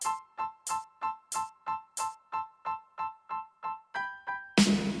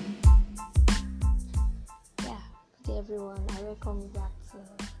everyone. I welcome you back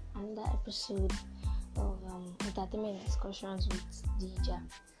to another episode of Entertainment Discussions with DJ.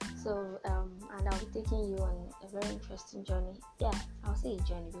 And I'll be taking you on a very interesting journey. Yeah, I'll say a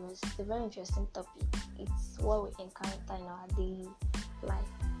journey because it's a very interesting topic. It's what we encounter in our daily life.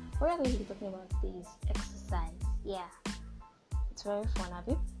 What we're going to be talking about today is exercise. Yeah, it's very fun, have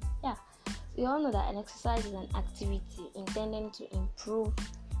you? Yeah, we all know that an exercise is an activity intended to improve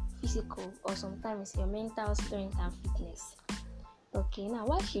physical or sometimes your mental strength and fitness. Okay, now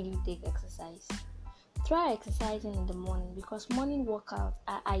why should you take exercise? Try exercising in the morning because morning workouts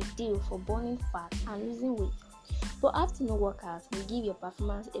are ideal for burning fat and losing weight. But afternoon workouts will give your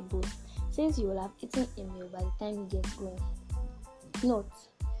performance a boost since you will have eaten a meal by the time you get going. Note,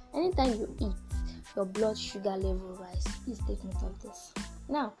 anytime you eat, your blood sugar level rise. Please take note of this.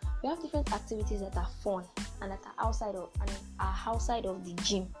 Now, we have different activities that are fun and that are outside of the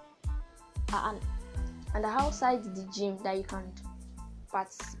gym. And outside the gym that you can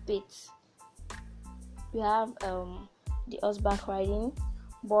participate. We have the horseback riding,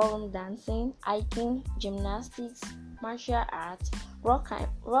 ballroom dancing, hiking, gymnastics, martial arts, rock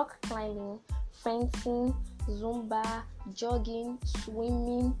climbing, fencing, Zumba, jogging,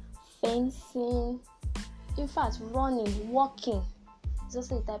 swimming, fencing. In fact, running, walking. It's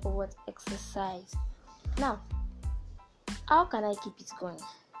also a type of exercise. Now, how can I keep it going?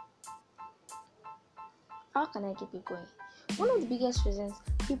 One of the biggest reasons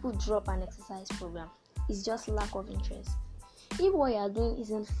people drop an exercise program is just lack of interest. If what you are doing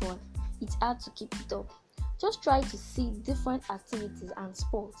isn't fun, it's hard to keep it up. Just try to see different activities and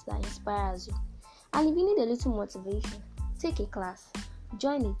sports that inspires you. And if you need a little motivation, take a class,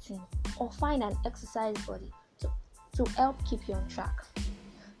 join a team, or find an exercise buddy to help keep you on track.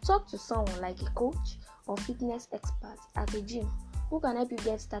 Talk to someone like a coach or fitness expert at a gym who can help you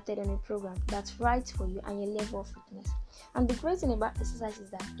get started on a program that's right for you and your level of fitness. And the great thing about exercise is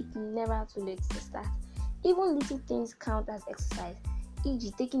that it's never too late to start. Even little things count as exercise, e.g.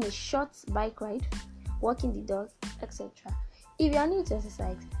 taking a short bike ride, walking the dog, etc. If you are new to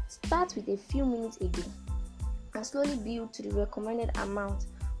exercise, start with a few minutes a day and slowly build to the recommended amount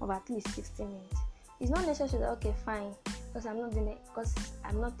of at least 60 minutes. It's not necessary that, okay, fine, because I'm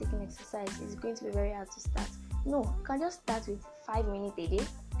not taking exercise, it's going to be very hard to start. No, you can just start with 5 minutes a day.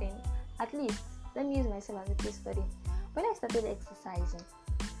 Then at least, let me use myself as a case study. When I started exercising,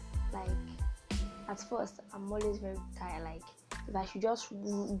 at first I'm always very tired. Like if I should just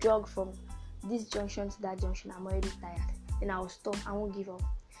jog from this junction to that junction, I'm already tired. Then I'll stop. I won't give up.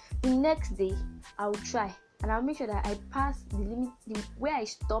 The next day I'll try and I'll make sure that I pass the limit where I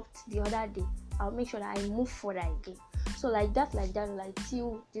stopped the other day. I'll make sure that I move further again. So like that,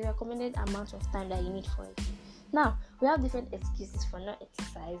 till the recommended amount of time that you need for it. Now, we have different excuses for not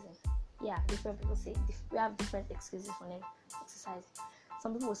exercising. Yeah, different people say we have different excuses for not exercising.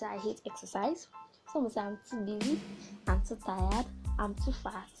 Some people will say I hate exercise. Some will say I'm too busy, I'm too tired, I'm too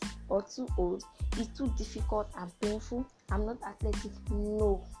fat or too old. It's too difficult and painful. I'm not athletic.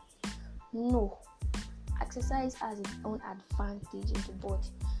 No. Exercise has its own advantage in the body.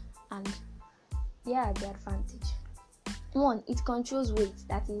 And yeah, the advantage. 1, it controls weight.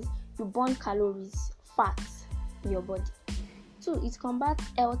 That is, you burn calories, fats in your body. 2, it combats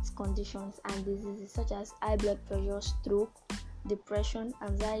health conditions and diseases such as high blood pressure, stroke, depression,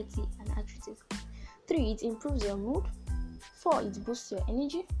 anxiety, and arthritis. 3, it improves your mood. 4, it boosts your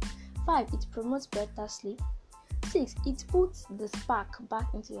energy. 5, it promotes better sleep. 6, it puts the spark back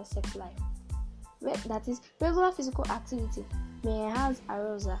into your sex life. That is, regular physical activity may enhance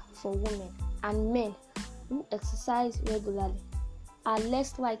arousal for women, and men who exercise regularly are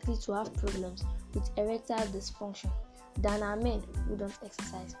less likely to have problems with erectile dysfunction than are men who don't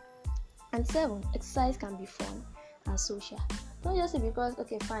exercise. And 7, exercise can be fun and social. Don't just say because,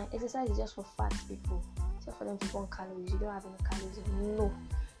 okay, fine, exercise is just for fat people, just for them to burn calories. You don't have any calories. No,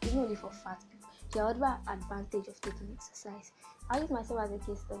 it's not only for fat people. There are other advantage of taking exercise. I use myself as a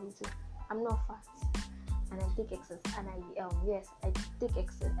case study too. I'm not fat, and I take exercise. And I take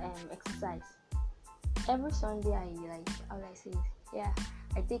exercise. Every Sunday, I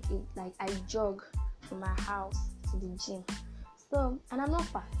take it. Like I jog from my house to the gym. So, and I'm not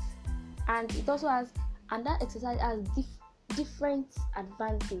fat, and it also has, and that exercise has different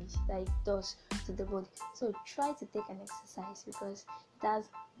advantage that it does to the body. So try to take an exercise because it has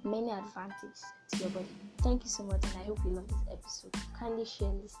many advantages to your body. Thank you so much, and I hope you love this episode. Kindly share,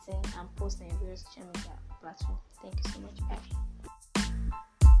 listen, and post on your various social media platforms. Thank you so much. Bye.